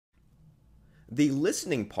The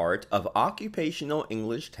listening part of occupational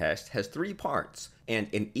English test has three parts, and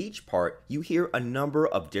in each part you hear a number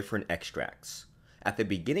of different extracts. At the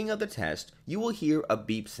beginning of the test, you will hear a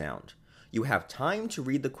beep sound. You have time to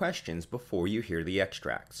read the questions before you hear the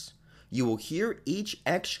extracts. You will hear each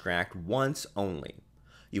extract once only.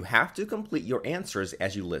 You have to complete your answers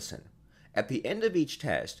as you listen. At the end of each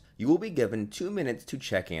test, you will be given 2 minutes to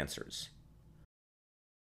check answers.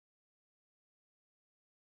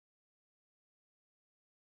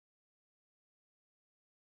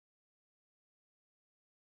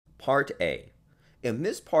 Part A. In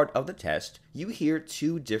this part of the test, you hear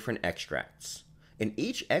two different extracts. In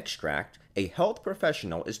each extract, a health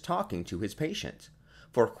professional is talking to his patient.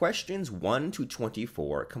 For questions 1 to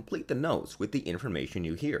 24, complete the notes with the information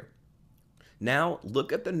you hear. Now,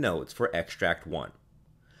 look at the notes for extract 1.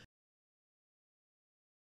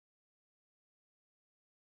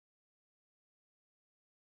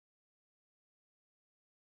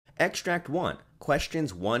 Extract 1,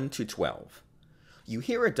 questions 1 to 12. You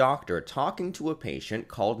hear a doctor talking to a patient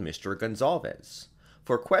called Mr. Gonzalez.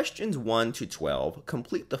 For questions 1 to 12,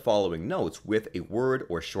 complete the following notes with a word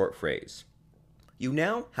or short phrase. You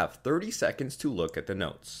now have 30 seconds to look at the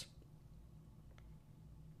notes.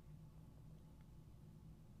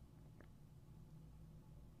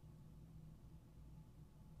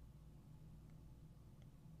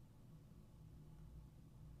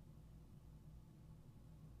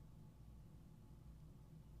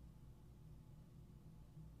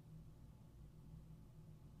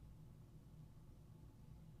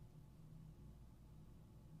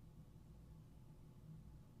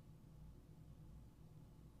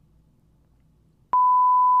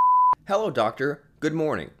 Hello, doctor. Good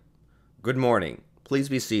morning. Good morning. Please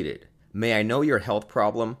be seated. May I know your health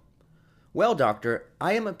problem? Well, doctor,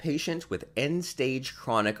 I am a patient with end-stage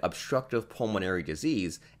chronic obstructive pulmonary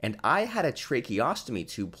disease, and I had a tracheostomy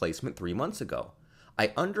tube placement 3 months ago.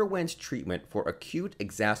 I underwent treatment for acute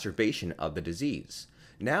exacerbation of the disease.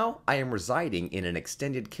 Now I am residing in an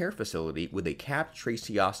extended care facility with a capped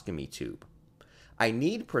tracheostomy tube. I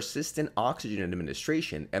need persistent oxygen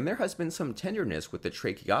administration, and there has been some tenderness with the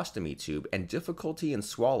tracheostomy tube and difficulty in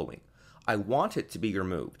swallowing. I want it to be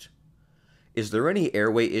removed. Is there any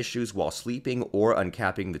airway issues while sleeping or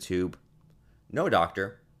uncapping the tube? No,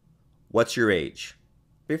 doctor. What's your age?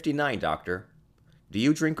 59, doctor. Do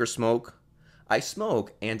you drink or smoke? I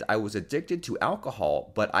smoke, and I was addicted to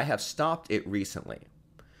alcohol, but I have stopped it recently.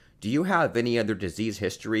 Do you have any other disease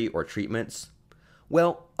history or treatments?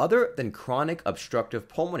 Well, other than chronic obstructive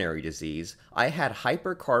pulmonary disease, I had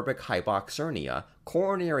hypercarbic hypoxemia,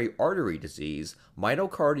 coronary artery disease,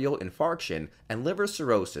 myocardial infarction, and liver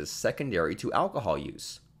cirrhosis secondary to alcohol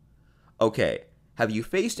use. Okay, have you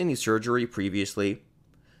faced any surgery previously?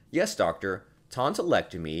 Yes, doctor.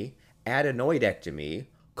 Tonsillectomy, adenoidectomy,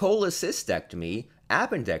 cholecystectomy,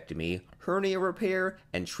 appendectomy, hernia repair,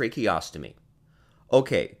 and tracheostomy.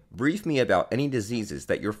 Okay, brief me about any diseases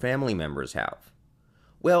that your family members have.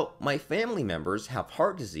 Well, my family members have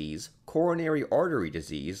heart disease, coronary artery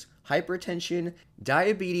disease, hypertension,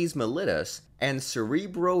 diabetes mellitus, and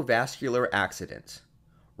cerebrovascular accident.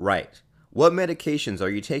 Right. What medications are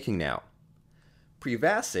you taking now?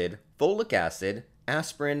 Prevacid, folic acid,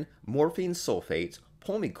 aspirin, morphine sulfate,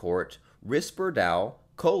 Pulmicort, Risperdal,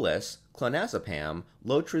 Coles, clonazepam,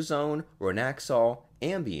 Lotrazone, Ronaxol,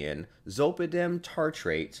 Ambien, Zolpidem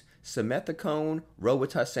tartrate, Simethicone,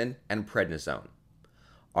 Robitussin, and Prednisone.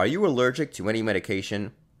 Are you allergic to any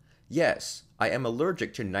medication? Yes, I am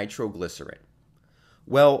allergic to nitroglycerin.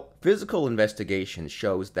 Well, physical investigation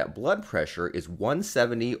shows that blood pressure is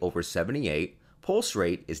 170/78, pulse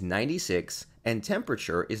rate is 96, and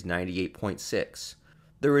temperature is 98.6.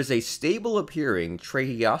 There is a stable appearing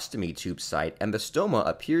tracheostomy tube site, and the stoma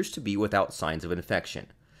appears to be without signs of infection.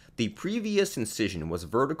 The previous incision was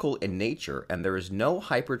vertical in nature, and there is no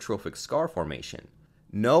hypertrophic scar formation.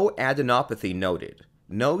 No adenopathy noted.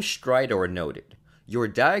 No stridor noted. Your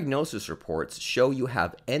diagnosis reports show you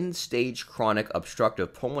have end-stage chronic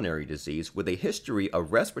obstructive pulmonary disease with a history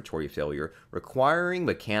of respiratory failure requiring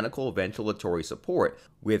mechanical ventilatory support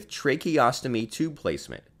with tracheostomy tube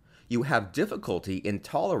placement. You have difficulty in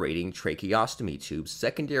tolerating tracheostomy tubes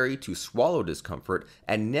secondary to swallow discomfort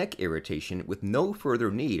and neck irritation with no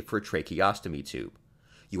further need for tracheostomy tube.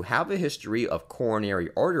 You have a history of coronary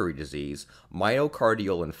artery disease,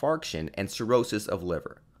 myocardial infarction, and cirrhosis of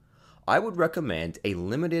liver. I would recommend a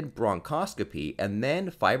limited bronchoscopy and then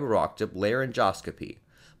fiber optic laryngoscopy,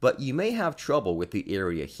 but you may have trouble with the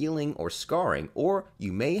area healing or scarring, or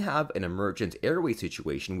you may have an emergent airway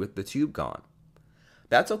situation with the tube gone.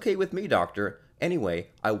 That's okay with me, doctor.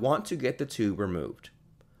 Anyway, I want to get the tube removed.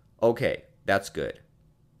 Okay, That's good.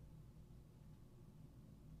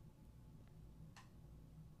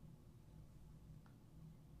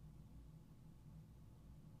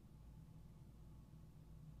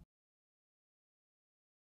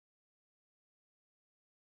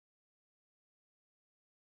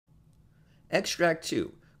 Extract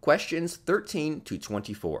 2, questions 13 to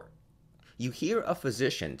 24. You hear a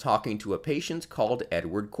physician talking to a patient called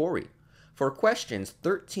Edward Corey. For questions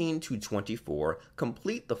 13 to 24,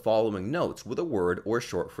 complete the following notes with a word or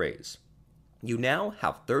short phrase. You now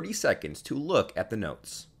have 30 seconds to look at the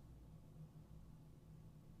notes.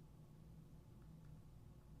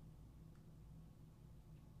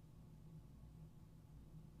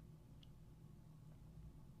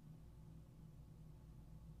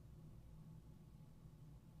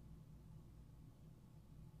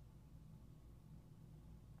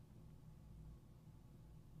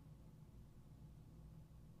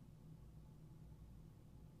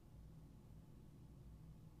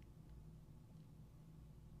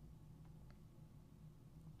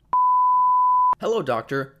 Hello,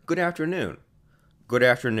 doctor. Good afternoon. Good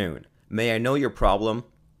afternoon. May I know your problem?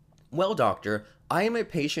 Well, doctor, I am a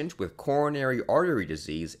patient with coronary artery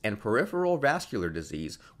disease and peripheral vascular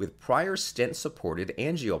disease with prior stent-supported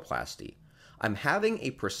angioplasty. I'm having a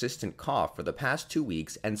persistent cough for the past 2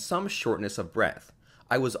 weeks and some shortness of breath.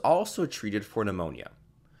 I was also treated for pneumonia.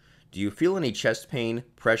 Do you feel any chest pain,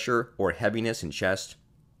 pressure, or heaviness in chest?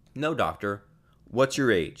 No, doctor. What's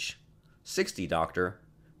your age? 60, doctor.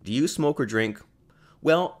 Do you smoke or drink?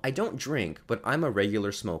 Well, I don't drink, but I'm a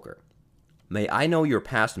regular smoker. May I know your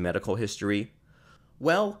past medical history?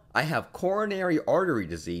 Well, I have coronary artery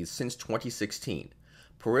disease since 2016,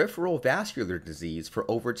 peripheral vascular disease for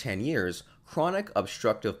over 10 years, chronic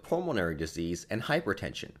obstructive pulmonary disease, and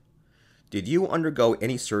hypertension. Did you undergo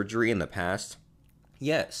any surgery in the past?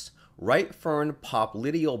 Yes. Right fern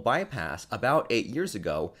popliteal bypass about 8 years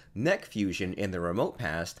ago, neck fusion in the remote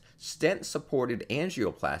past, stent-supported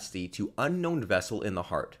angioplasty to unknown vessel in the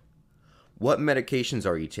heart. What medications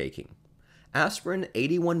are you taking? Aspirin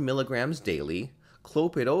 81 milligrams daily,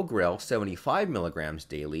 clopidogrel 75 milligrams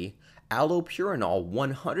daily, allopurinol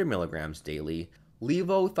 100 milligrams daily,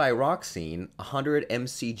 levothyroxine 100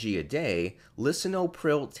 mcg a day,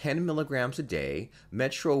 lisinopril 10 milligrams a day,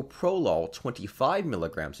 metoprolol 25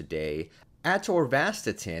 milligrams a day,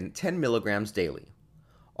 atorvastatin 10 milligrams daily.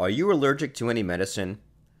 Are you allergic to any medicine?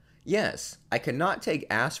 Yes, I cannot take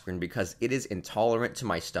aspirin because it is intolerant to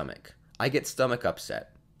my stomach. I get stomach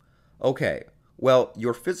upset. Okay, well,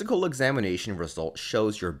 your physical examination result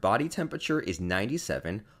shows your body temperature is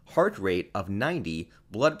 97, heart rate of 90,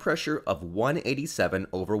 blood pressure of 187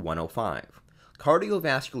 over 105.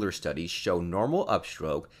 Cardiovascular studies show normal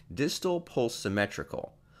upstroke, distal pulse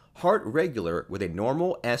symmetrical. Heart regular with a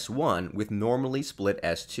normal S1 with normally split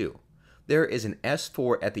S2. There is an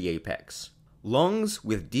S4 at the apex. Lungs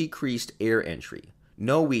with decreased air entry.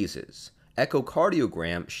 No wheezes.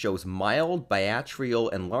 Echocardiogram shows mild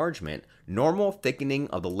biatrial enlargement, normal thickening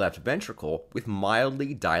of the left ventricle with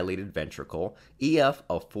mildly dilated ventricle, EF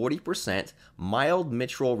of 40%, mild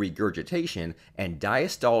mitral regurgitation, and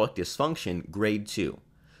diastolic dysfunction grade 2.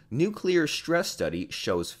 Nuclear stress study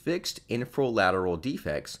shows fixed infralateral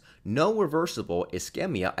defects, no reversible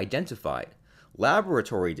ischemia identified.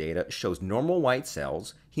 Laboratory data shows normal white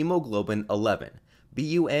cells, hemoglobin 11,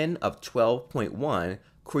 BUN of 12.1,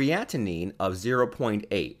 creatinine of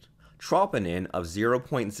 0.8, troponin of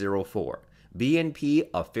 0.04, BNP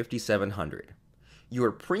of 5700.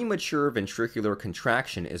 Your premature ventricular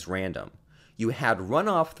contraction is random. You had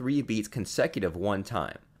runoff 3 beats consecutive one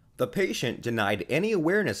time. The patient denied any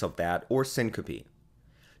awareness of that or syncope.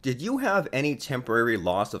 Did you have any temporary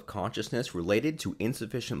loss of consciousness related to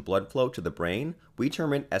insufficient blood flow to the brain? We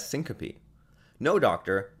term it as syncope. No,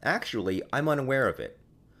 doctor. Actually, I'm unaware of it.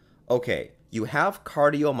 Okay, you have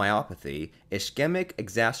cardiomyopathy, ischemic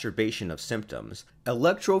exacerbation of symptoms.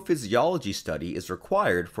 Electrophysiology study is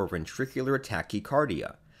required for ventricular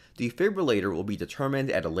tachycardia. Defibrillator will be determined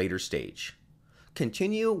at a later stage.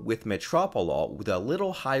 Continue with metoprolol with a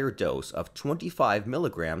little higher dose of 25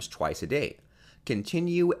 milligrams twice a day.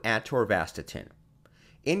 Continue atorvastatin.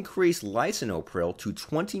 Increase lisinopril to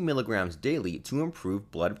 20 milligrams daily to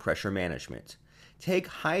improve blood pressure management. Take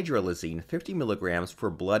hydralazine 50 milligrams for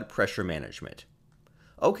blood pressure management.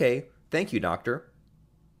 Okay, thank you, doctor.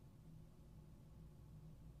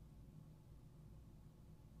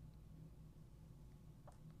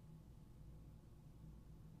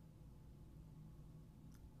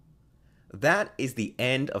 That is the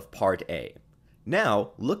end of Part A.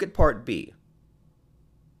 Now, look at Part B.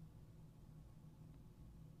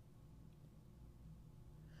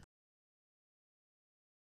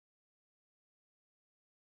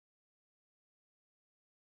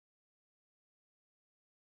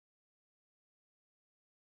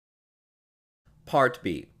 Part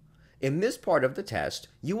B. In this part of the test,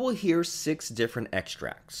 you will hear 6 different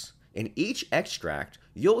extracts. In each extract,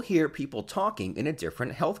 you'll hear people talking in a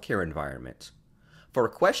different healthcare environment. For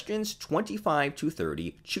questions 25 to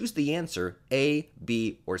 30, choose the answer A,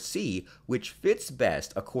 B, or C, which fits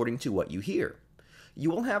best according to what you hear. You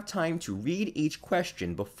will have time to read each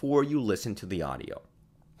question before you listen to the audio.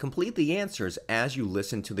 Complete the answers as you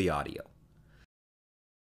listen to the audio.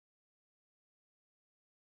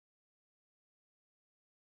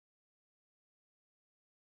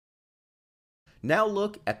 Now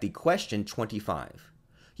look at the question 25.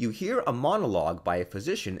 You hear a monologue by a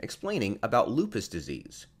physician explaining about lupus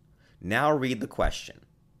disease. Now read the question.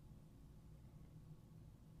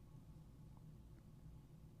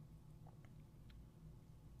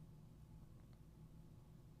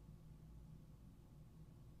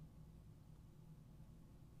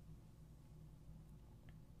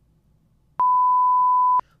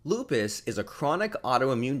 Lupus is a chronic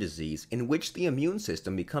autoimmune disease in which the immune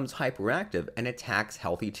system becomes hyperactive and attacks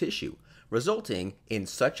healthy tissue, resulting in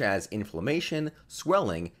such as inflammation,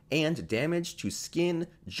 swelling, and damage to skin,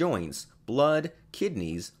 joints, blood,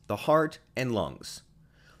 kidneys, the heart, and lungs.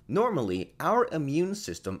 Normally, our immune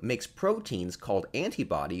system makes proteins called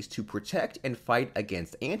antibodies to protect and fight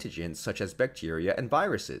against antigens such as bacteria and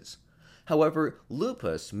viruses. However,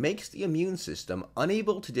 lupus makes the immune system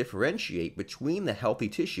unable to differentiate between the healthy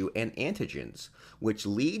tissue and antigens, which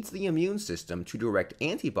leads the immune system to direct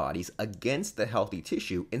antibodies against the healthy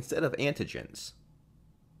tissue instead of antigens.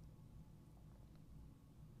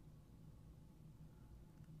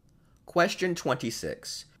 Question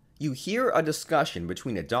 26. You hear a discussion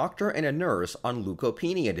between a doctor and a nurse on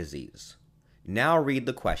leukopenia disease. Now read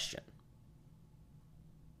the question.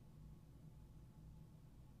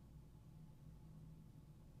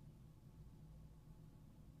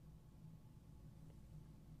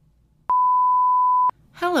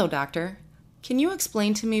 Hello, doctor. Can you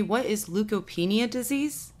explain to me what is leukopenia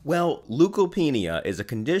disease? Well, leukopenia is a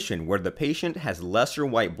condition where the patient has lesser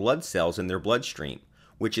white blood cells in their bloodstream,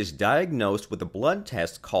 which is diagnosed with a blood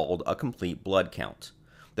test called a complete blood count.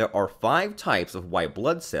 There are 5 types of white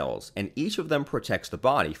blood cells, and each of them protects the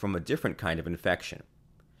body from a different kind of infection.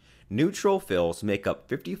 Neutrophils make up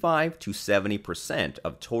 55 to 70%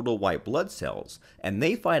 of total white blood cells, and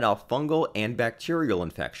they fight off fungal and bacterial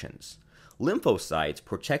infections. Lymphocytes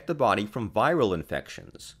protect the body from viral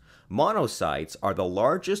infections. Monocytes are the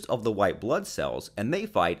largest of the white blood cells, and they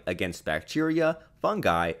fight against bacteria,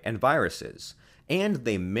 fungi, and viruses. And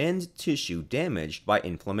they mend tissue damaged by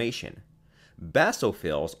inflammation.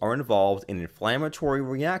 Basophils are involved in inflammatory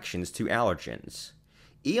reactions to allergens.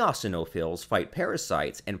 Eosinophils fight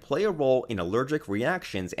parasites and play a role in allergic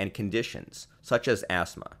reactions and conditions, such as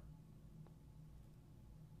asthma.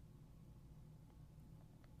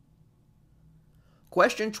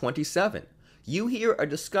 Question 27. You hear a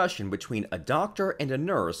discussion between a doctor and a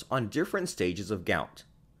nurse on different stages of gout.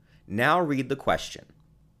 Now read the question.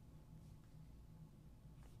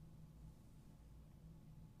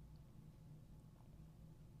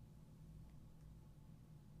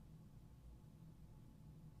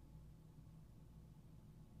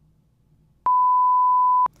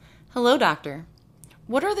 Hello, doctor.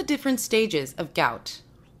 What are the different stages of gout?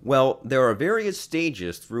 Well, there are various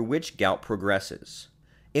stages through which gout progresses.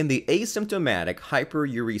 In the asymptomatic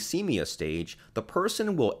hyperuricemia stage, the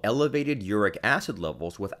person will elevated uric acid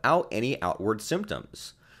levels without any outward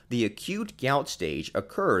symptoms. The acute gout stage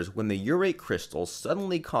occurs when the urate crystals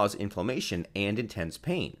suddenly cause inflammation and intense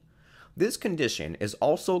pain. This condition is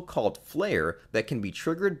also called flare that can be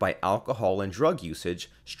triggered by alcohol and drug usage,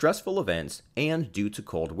 stressful events, and due to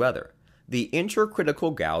cold weather. The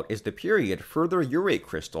intercritical gout is the period further urate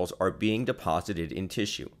crystals are being deposited in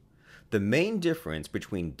tissue. The main difference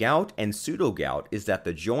between gout and pseudogout is that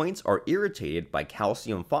the joints are irritated by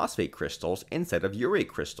calcium phosphate crystals instead of urate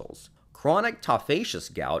crystals. Chronic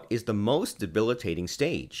tophaceous gout is the most debilitating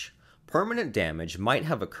stage. Permanent damage might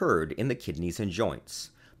have occurred in the kidneys and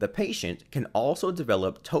joints. The patient can also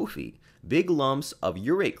develop tophi, big lumps of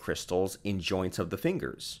urate crystals in joints of the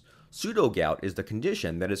fingers. Pseudogout is the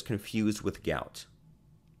condition that is confused with gout.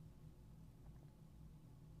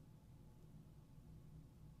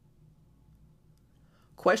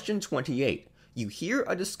 Question 28. You hear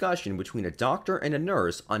a discussion between a doctor and a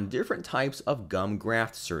nurse on different types of gum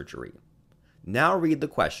graft surgery. Now read the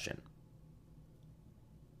question.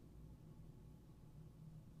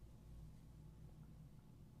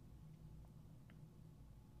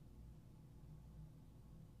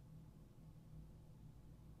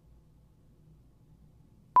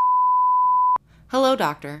 Hello,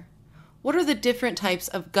 doctor. What are the different types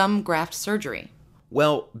of gum graft surgery?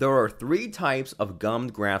 Well, there are three types of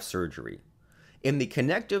gummed graft surgery. In the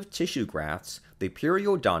connective tissue grafts, the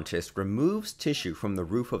periodontist removes tissue from the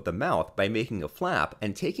roof of the mouth by making a flap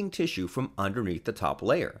and taking tissue from underneath the top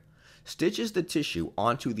layer, stitches the tissue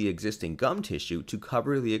onto the existing gum tissue to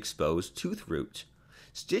cover the exposed tooth root,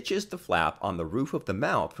 stitches the flap on the roof of the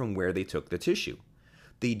mouth from where they took the tissue.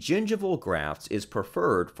 The gingival grafts is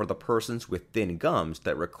preferred for the persons with thin gums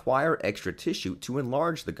that require extra tissue to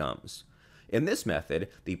enlarge the gums. In this method,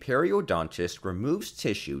 the periodontist removes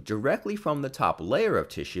tissue directly from the top layer of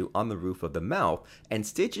tissue on the roof of the mouth and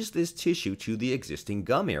stitches this tissue to the existing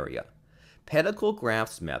gum area. Pedicle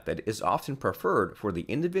grafts method is often preferred for the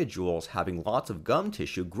individuals having lots of gum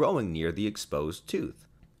tissue growing near the exposed tooth.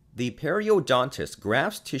 The periodontist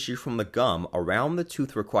grafts tissue from the gum around the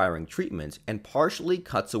tooth requiring treatment and partially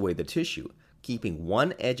cuts away the tissue, keeping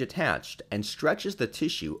one edge attached, and stretches the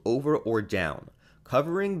tissue over or down,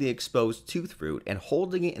 covering the exposed tooth root and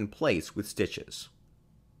holding it in place with stitches.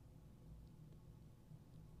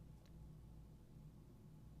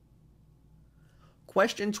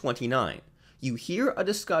 Question 29. You hear a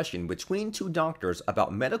discussion between two doctors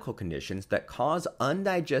about medical conditions that cause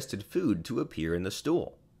undigested food to appear in the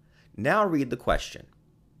stool. Now read the question.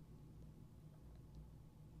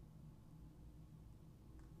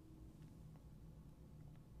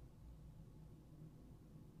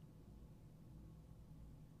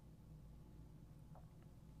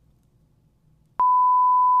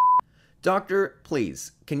 Doctor,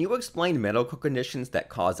 please, can you explain medical conditions that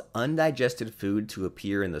cause undigested food to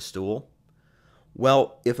appear in the stool?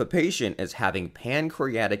 Well, if a patient is having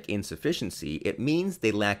pancreatic insufficiency, it means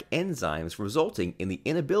they lack enzymes resulting in the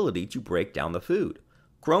inability to break down the food.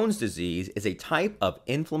 Crohn's disease is a type of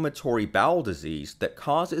inflammatory bowel disease that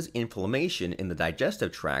causes inflammation in the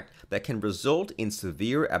digestive tract that can result in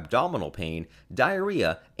severe abdominal pain,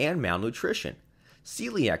 diarrhea, and malnutrition.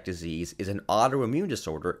 Celiac disease is an autoimmune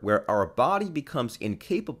disorder where our body becomes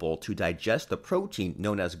incapable to digest the protein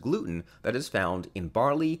known as gluten that is found in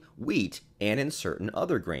barley, wheat, and in certain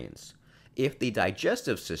other grains. If the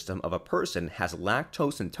digestive system of a person has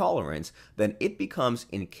lactose intolerance, then it becomes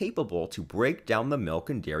incapable to break down the milk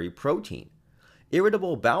and dairy protein.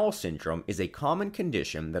 Irritable bowel syndrome is a common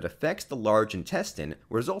condition that affects the large intestine,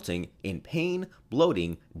 resulting in pain,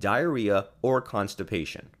 bloating, diarrhea, or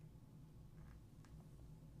constipation.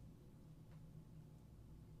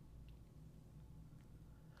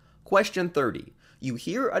 Question 30. You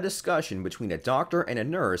hear a discussion between a doctor and a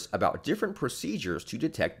nurse about different procedures to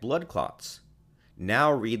detect blood clots.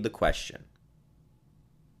 Now read the question.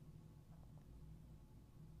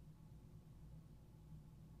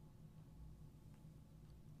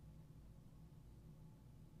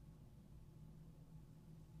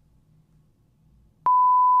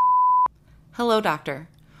 Hello, doctor.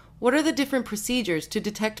 What are the different procedures to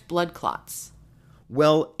detect blood clots?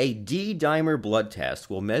 Well, a D-dimer blood test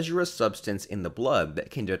will measure a substance in the blood that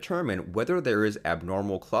can determine whether there is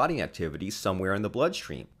abnormal clotting activity somewhere in the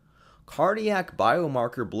bloodstream. Cardiac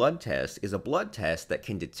biomarker blood test is a blood test that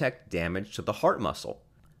can detect damage to the heart muscle.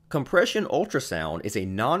 Compression ultrasound is a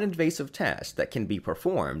non-invasive test that can be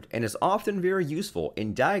performed and is often very useful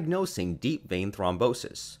in diagnosing deep vein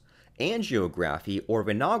thrombosis. Angiography or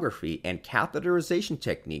venography and catheterization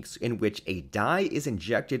techniques in which a dye is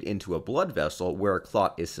injected into a blood vessel where a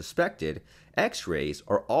clot is suspected, X-rays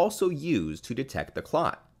are also used to detect the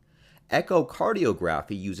clot.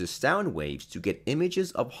 Echocardiography uses sound waves to get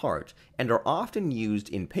images of heart and are often used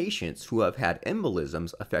in patients who have had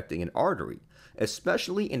embolisms affecting an artery,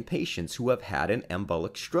 especially in patients who have had an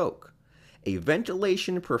embolic stroke. A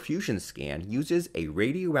ventilation perfusion scan uses a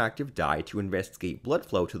radioactive dye to investigate blood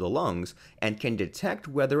flow to the lungs and can detect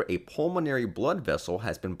whether a pulmonary blood vessel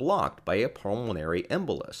has been blocked by a pulmonary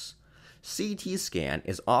embolus. CT scan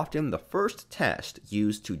is often the first test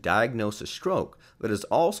used to diagnose a stroke, but is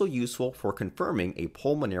also useful for confirming a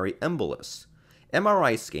pulmonary embolus.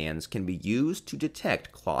 MRI scans can be used to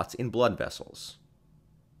detect clots in blood vessels.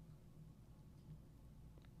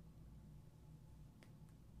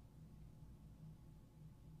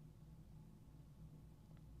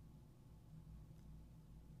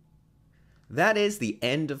 That is the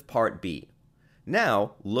end of Part B.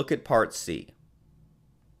 Now, look at Part C.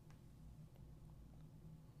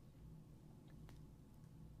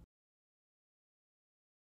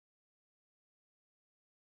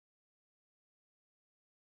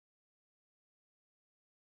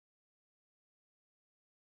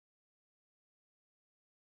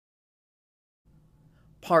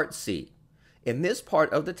 Part C. In this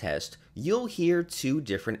part of the test, you'll hear two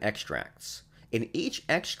different extracts. In each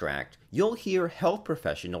extract, you'll hear health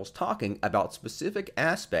professionals talking about specific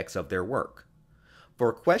aspects of their work.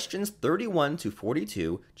 For questions 31 to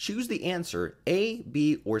 42, choose the answer A,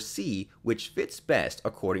 B, or C which fits best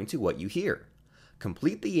according to what you hear.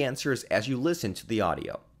 Complete the answers as you listen to the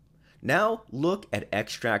audio. Now look at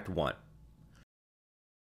Extract 1.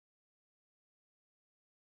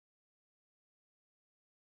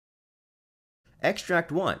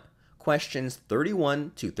 Extract 1, questions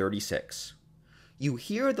 31 to 36. You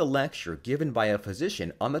hear the lecture given by a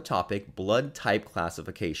physician on the topic blood type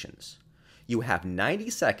classifications. You have 90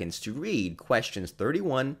 seconds to read questions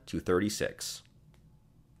 31 to 36.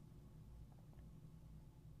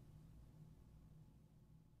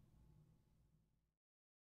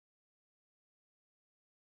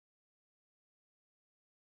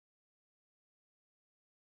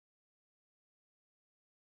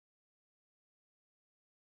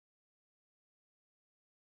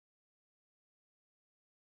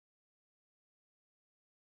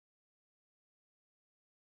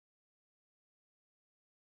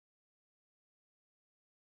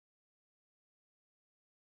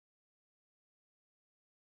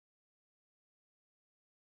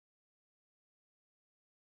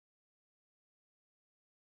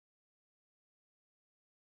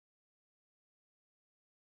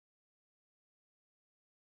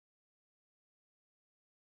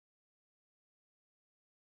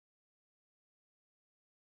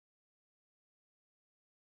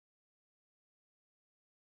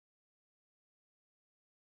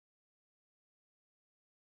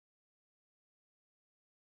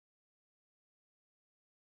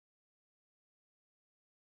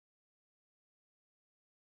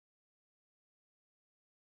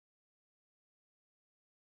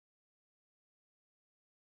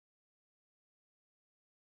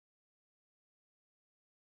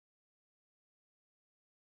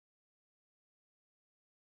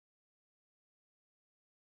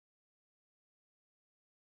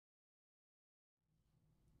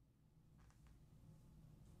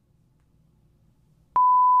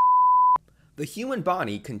 The human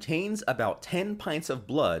body contains about 10 pints of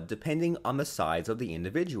blood depending on the size of the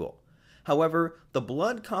individual. However, the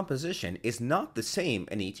blood composition is not the same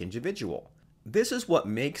in each individual. This is what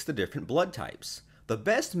makes the different blood types. The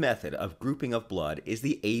best method of grouping of blood is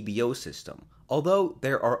the ABO system, although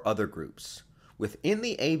there are other groups. Within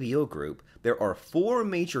the ABO group, there are 4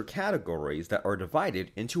 major categories that are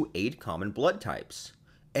divided into 8 common blood types: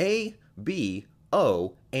 A, B,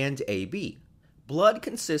 O, and AB. Blood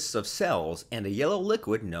consists of cells and a yellow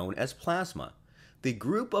liquid known as plasma. The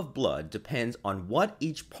group of blood depends on what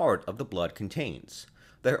each part of the blood contains.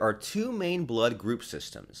 There are 2 main blood group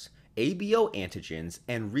systems: ABO antigens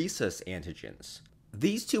and rhesus antigens.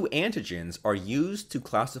 These 2 antigens are used to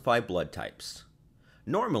classify blood types.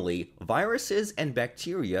 Normally, viruses and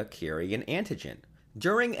bacteria carry an antigen.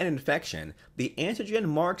 During an infection, the antigen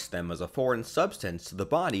marks them as a foreign substance to the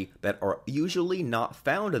body that are usually not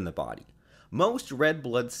found in the body. Most red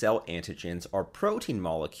blood cell antigens are protein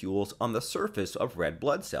molecules on the surface of red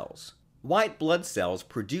blood cells. White blood cells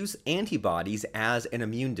produce antibodies as an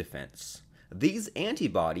immune defense. These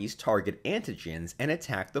antibodies target antigens and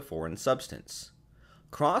attack the foreign substance.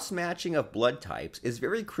 Cross-matching of blood types is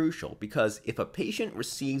very crucial because if a patient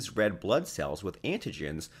receives red blood cells with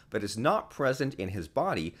antigens that is not present in his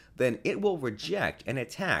body, then it will reject and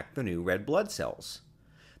attack the new red blood cells.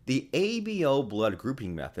 The ABO blood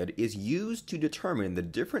grouping method is used to determine the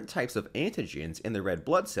different types of antigens in the red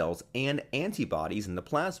blood cells and antibodies in the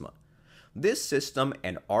plasma. This system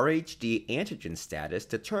and RHD antigen status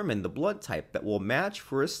determine the blood type that will match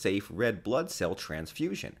for a safe red blood cell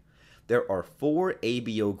transfusion. There are 4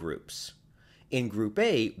 ABO groups. In Group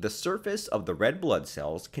A, the surface of the red blood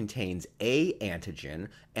cells contains A antigen,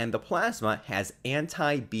 and the plasma has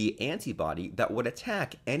anti-B antibody that would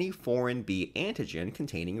attack any foreign B antigen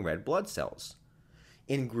containing red blood cells.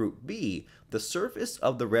 In Group B, the surface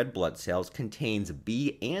of the red blood cells contains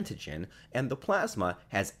B antigen, and the plasma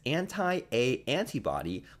has anti-A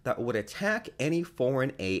antibody that would attack any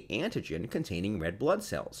foreign A antigen containing red blood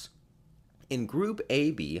cells. In Group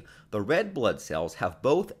AB, the red blood cells have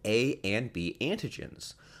both A and B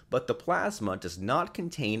antigens, but the plasma does not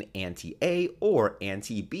contain anti-A or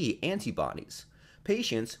anti-B antibodies.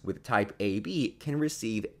 Patients with type AB can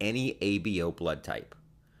receive any ABO blood type.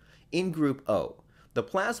 In Group O, the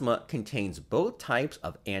plasma contains both types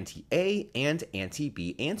of anti-A and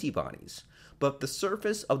anti-B antibodies, but the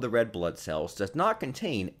surface of the red blood cells does not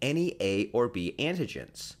contain any A or B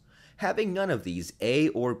antigens. Having none of these A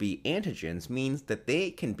or B antigens means that they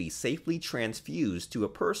can be safely transfused to a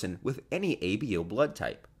person with any ABO blood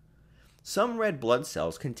type. Some red blood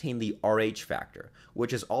cells contain the Rh factor,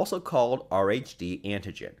 which is also called RHD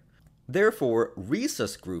antigen. Therefore,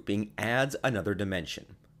 rhesus grouping adds another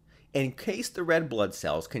dimension. In case the red blood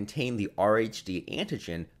cells contain the Rhd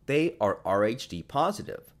antigen, they are Rhd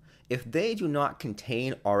positive. If they do not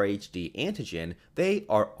contain Rhd antigen, they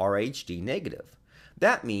are Rhd negative.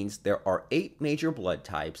 That means there are 8 major blood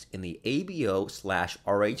types in the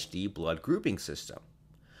ABO/Rhd blood grouping system.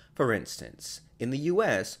 For instance, in the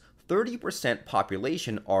US, 30%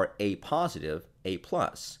 population are A positive, A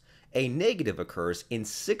plus. A negative occurs in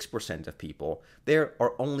 6% of people. There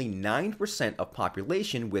are only 9% of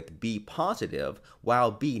population with B positive, while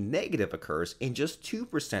B negative occurs in just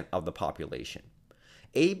 2% of the population.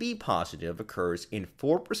 AB positive occurs in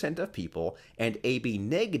 4% of people, and AB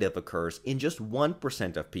negative occurs in just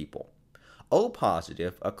 1% of people. O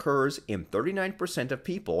positive occurs in 39% of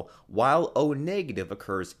people, while O negative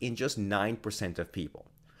occurs in just 9% of people.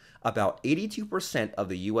 About 82% of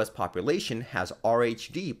the US population has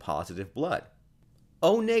Rhd positive blood.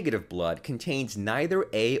 O negative blood contains neither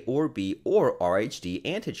A or B or Rhd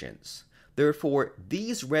antigens. Therefore,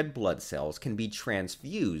 these red blood cells can be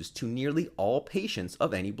transfused to nearly all patients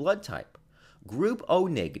of any blood type. Group O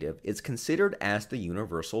negative is considered as the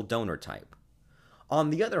universal donor type.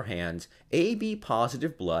 On the other hand, AB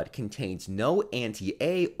positive blood contains no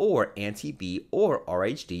anti-A or anti-B or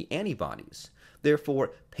Rhd antibodies.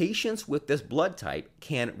 Therefore, patients with this blood type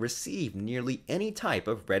can receive nearly any type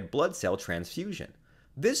of red blood cell transfusion.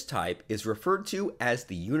 This type is referred to as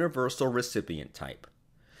the universal recipient type.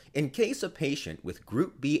 In case a patient with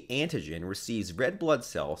group B antigen receives red blood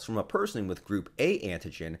cells from a person with group A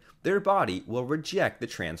antigen, their body will reject the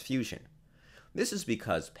transfusion. This is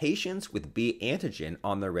because patients with B antigen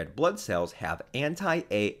on their red blood cells have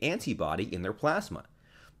anti-A antibody in their plasma.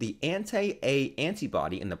 The anti-A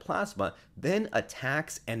antibody in the plasma then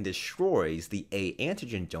attacks and destroys the A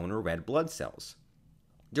antigen donor red blood cells.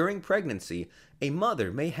 During pregnancy, a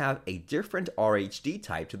mother may have a different Rhd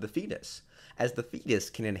type to the fetus, as the fetus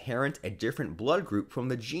can inherit a different blood group from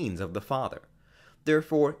the genes of the father.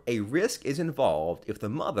 Therefore, a risk is involved if the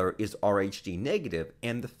mother is Rhd negative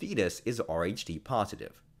and the fetus is Rhd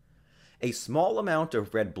positive. A small amount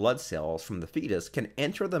of red blood cells from the fetus can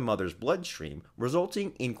enter the mother's bloodstream,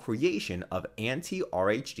 resulting in creation of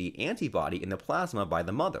anti-Rhd antibody in the plasma by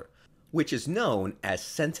the mother, which is known as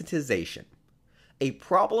sensitization. A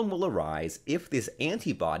problem will arise if this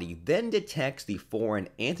antibody then detects the foreign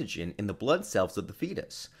antigen in the blood cells of the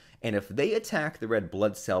fetus, and if they attack the red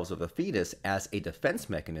blood cells of the fetus as a defense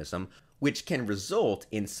mechanism, which can result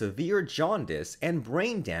in severe jaundice and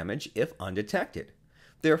brain damage if undetected.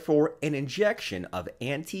 Therefore, an injection of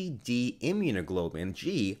anti-D immunoglobulin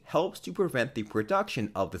G helps to prevent the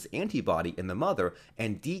production of this antibody in the mother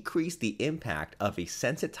and decrease the impact of a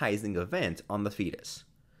sensitizing event on the fetus.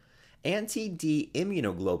 Anti-D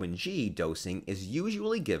immunoglobulin G dosing is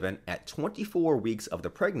usually given at 24 weeks of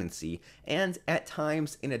the pregnancy and at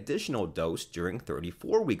times an additional dose during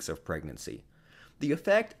 34 weeks of pregnancy. The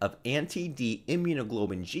effect of anti-D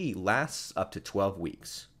immunoglobulin G lasts up to 12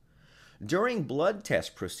 weeks. During blood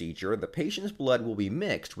test procedure, the patient's blood will be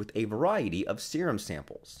mixed with a variety of serum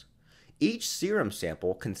samples. Each serum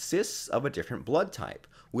sample consists of a different blood type,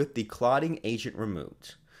 with the clotting agent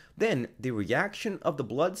removed. Then, the reaction of the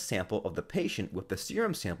blood sample of the patient with the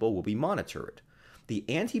serum sample will be monitored. The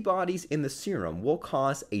antibodies in the serum will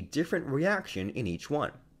cause a different reaction in each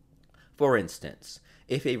one. For instance,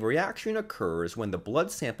 if a reaction occurs when the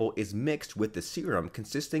blood sample is mixed with the serum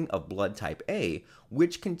consisting of blood type A,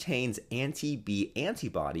 which contains anti-B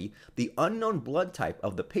antibody, the unknown blood type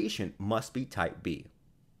of the patient must be type B.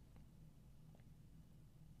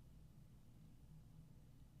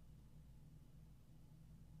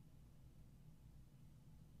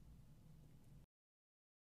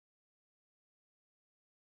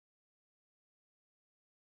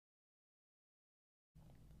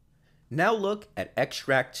 Now look at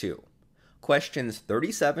Extract 2, questions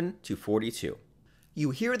 37 to 42.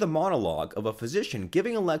 You hear the monologue of a physician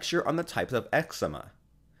giving a lecture on the types of eczema.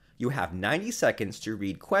 You have 90 seconds to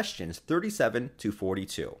read questions 37 to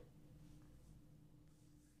 42.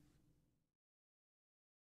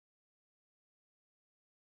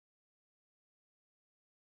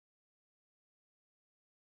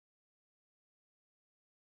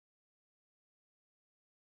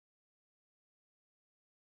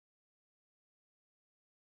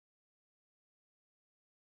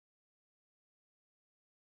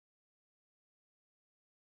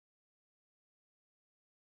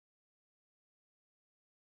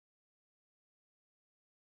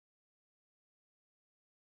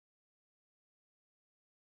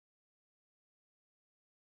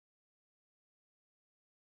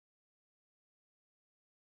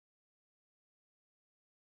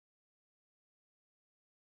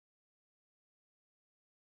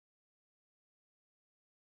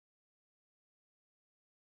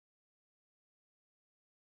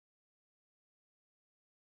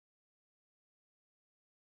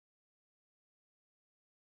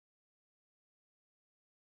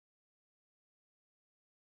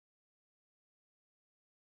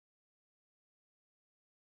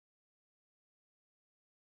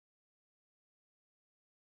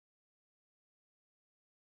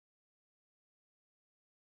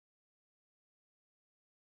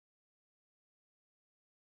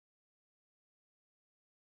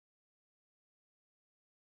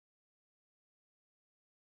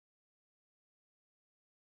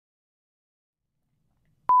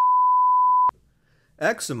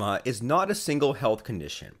 Eczema is not a single health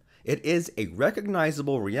condition. It is a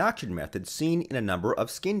recognizable reaction method seen in a number of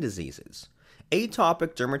skin diseases.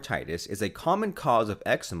 Atopic dermatitis is a common cause of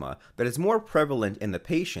eczema that is more prevalent in the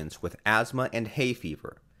patients with asthma and hay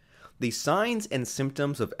fever. The signs and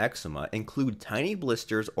symptoms of eczema include tiny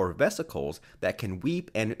blisters or vesicles that can weep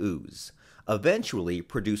and ooze, eventually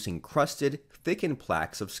producing crusted, thickened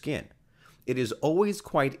plaques of skin. It is always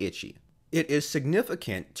quite itchy. It is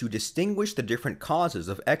significant to distinguish the different causes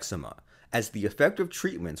of eczema, as the effective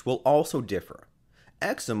treatments will also differ.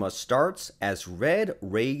 Eczema starts as red,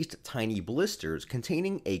 raised tiny blisters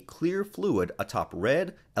containing a clear fluid atop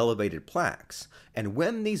red, elevated plaques, and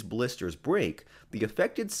when these blisters break, the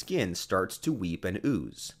affected skin starts to weep and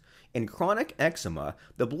ooze. In chronic eczema,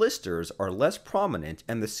 the blisters are less prominent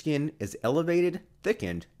and the skin is elevated,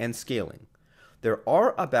 thickened, and scaling. There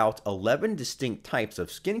are about 11 distinct types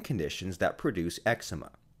of skin conditions that produce eczema.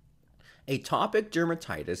 Atopic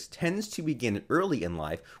dermatitis tends to begin early in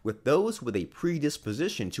life with those with a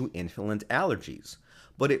predisposition to influent allergies,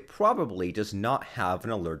 but it probably does not have an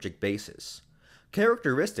allergic basis.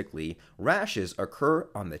 Characteristically, rashes occur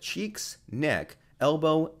on the cheeks, neck,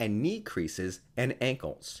 elbow, and knee creases, and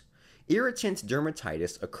ankles. Irritant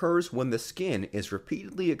dermatitis occurs when the skin is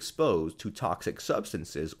repeatedly exposed to toxic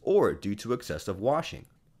substances or due to excessive washing.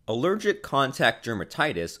 Allergic contact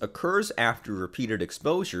dermatitis occurs after repeated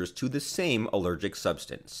exposures to the same allergic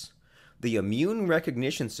substance. The immune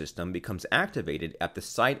recognition system becomes activated at the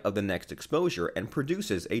site of the next exposure and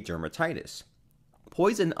produces a dermatitis.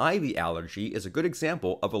 Poison ivy allergy is a good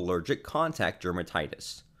example of allergic contact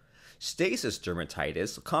dermatitis. Stasis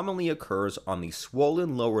dermatitis commonly occurs on the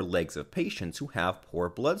swollen lower legs of patients who have poor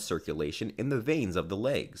blood circulation in the veins of the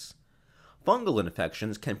legs. Fungal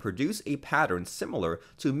infections can produce a pattern similar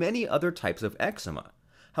to many other types of eczema.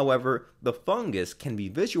 However, the fungus can be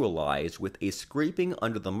visualized with a scraping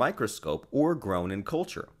under the microscope or grown in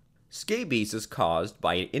culture. Scabies is caused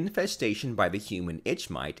by an infestation by the human itch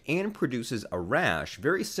mite and produces a rash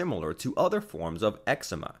very similar to other forms of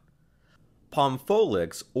eczema.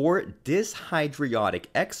 Pompholyx or dyshydrotic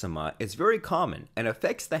eczema is very common and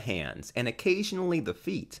affects the hands and occasionally the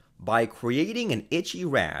feet by creating an itchy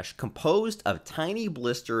rash composed of tiny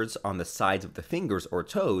blisters on the sides of the fingers or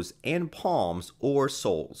toes and palms or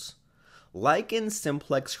soles. Lichen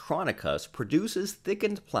simplex chronicus produces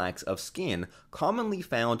thickened plaques of skin commonly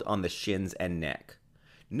found on the shins and neck.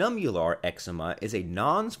 Nummular eczema is a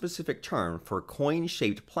non-specific term for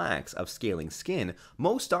coin-shaped plaques of scaling skin,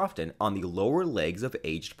 most often on the lower legs of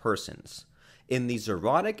aged persons. In the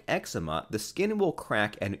xerotic eczema, the skin will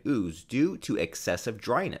crack and ooze due to excessive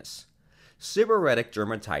dryness. Seborrheic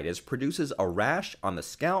dermatitis produces a rash on the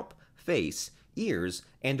scalp, face, ears,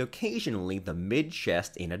 and occasionally the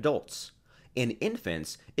mid-chest in adults. In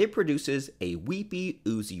infants, it produces a weepy,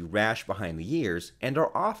 oozy rash behind the ears and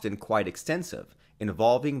are often quite extensive,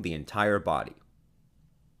 involving the entire body.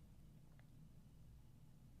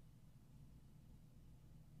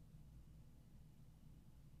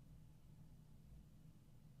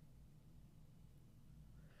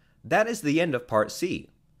 That is the end of Part C.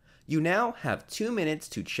 You now have 2 minutes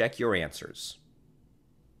to check your answers.